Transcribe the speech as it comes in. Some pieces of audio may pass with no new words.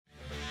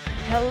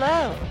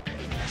Hello,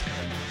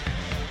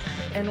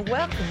 and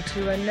welcome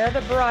to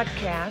another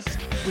broadcast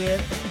with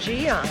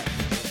Gian.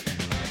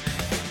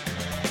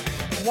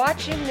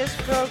 Watching this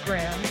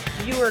program,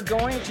 you are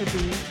going to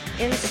be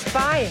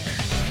inspired,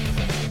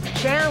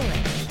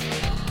 challenged,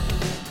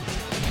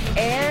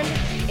 and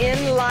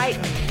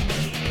enlightened.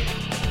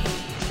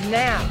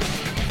 Now,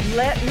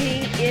 let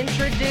me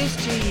introduce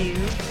to you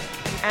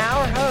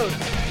our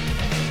host,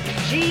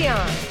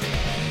 Gian.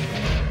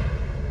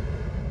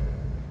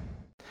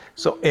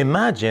 So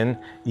imagine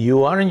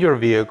you are in your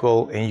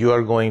vehicle and you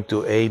are going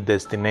to a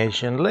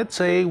destination, let's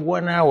say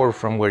 1 hour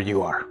from where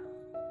you are.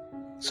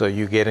 So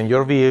you get in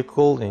your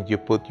vehicle and you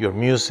put your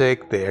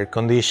music, the air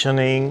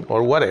conditioning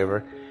or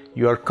whatever.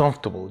 You are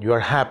comfortable, you are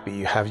happy,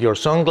 you have your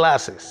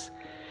sunglasses.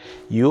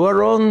 You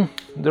are on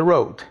the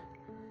road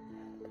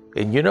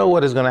and you know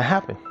what is going to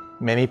happen.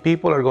 Many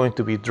people are going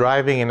to be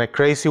driving in a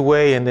crazy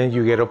way and then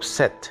you get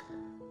upset.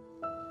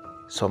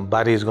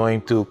 Somebody is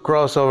going to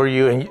cross over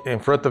you and in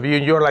front of you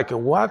and you're like,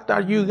 what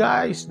are you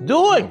guys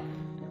doing?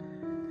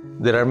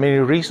 There are many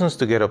reasons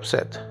to get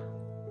upset.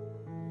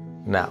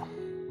 Now,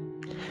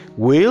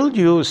 will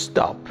you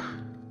stop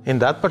in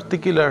that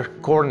particular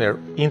corner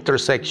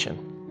intersection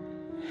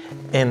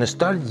and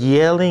start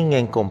yelling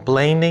and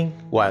complaining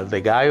while the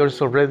guy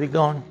is already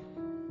gone?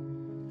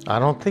 I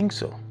don't think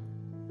so.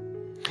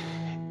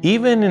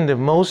 Even in the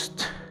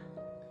most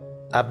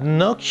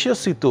obnoxious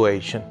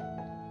situation,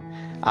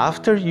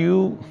 after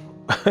you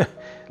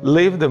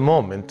live the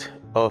moment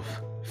of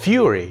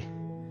fury,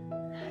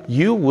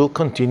 you will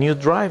continue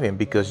driving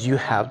because you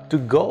have to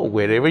go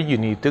wherever you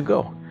need to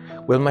go.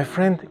 Well, my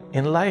friend,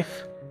 in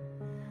life,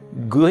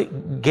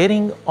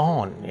 getting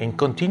on and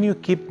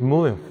keep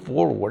moving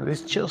forward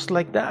is just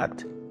like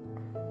that.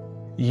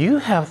 You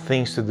have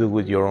things to do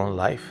with your own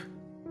life.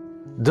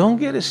 Don't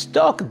get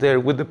stuck there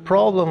with the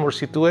problem or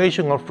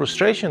situation or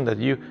frustration that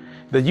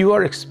you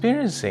are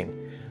experiencing.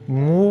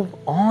 Move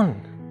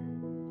on.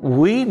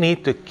 We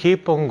need to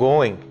keep on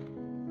going.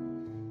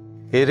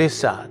 It is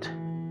sad,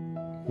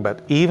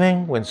 but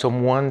even when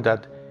someone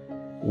that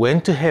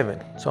went to heaven,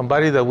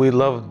 somebody that we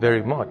loved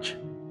very much,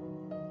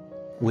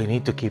 we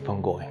need to keep on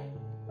going.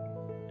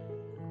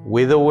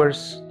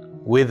 Widowers,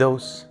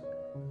 widows,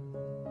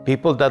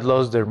 people that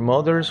lost their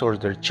mothers or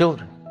their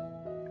children,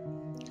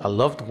 a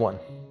loved one,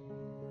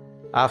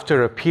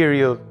 after a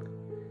period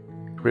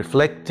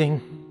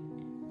reflecting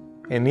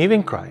and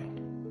even crying,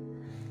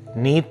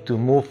 need to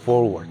move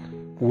forward.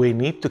 We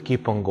need to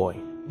keep on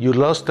going. You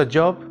lost a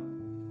job,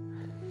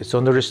 it's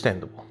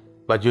understandable,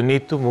 but you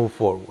need to move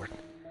forward.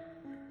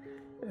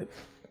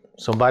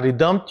 Somebody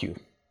dumped you,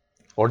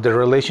 or the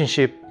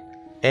relationship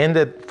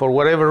ended for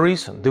whatever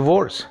reason,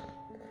 divorce.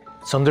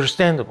 It's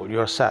understandable,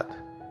 you're sad,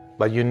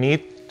 but you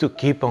need to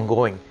keep on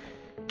going.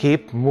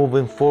 Keep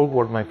moving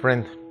forward, my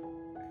friend.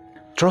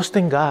 Trust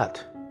in God.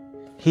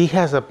 He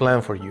has a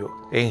plan for you,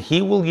 and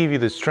He will give you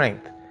the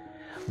strength,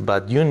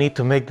 but you need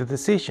to make the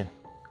decision.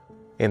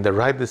 And the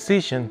right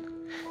decision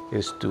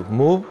is to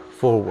move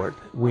forward.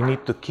 We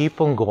need to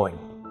keep on going.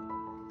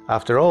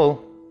 After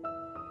all,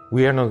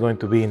 we are not going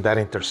to be in that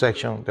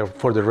intersection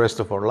for the rest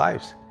of our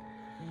lives.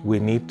 We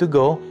need to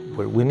go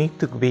where we need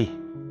to be.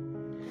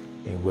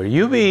 And where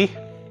you be,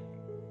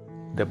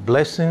 the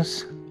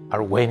blessings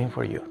are waiting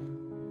for you.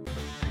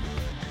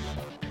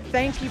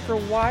 Thank you for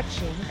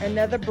watching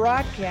another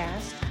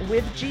broadcast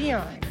with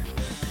Gian.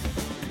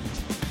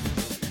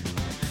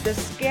 The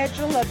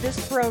schedule of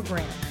this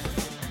program: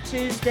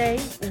 Tuesday,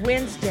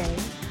 Wednesday,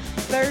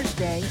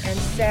 Thursday, and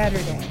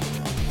Saturday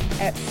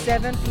at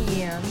 7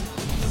 p.m.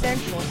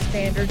 Central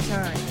Standard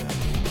Time.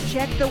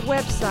 Check the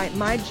website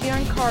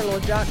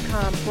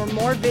mygiancarlo.com for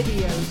more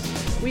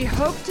videos. We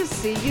hope to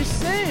see you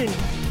soon.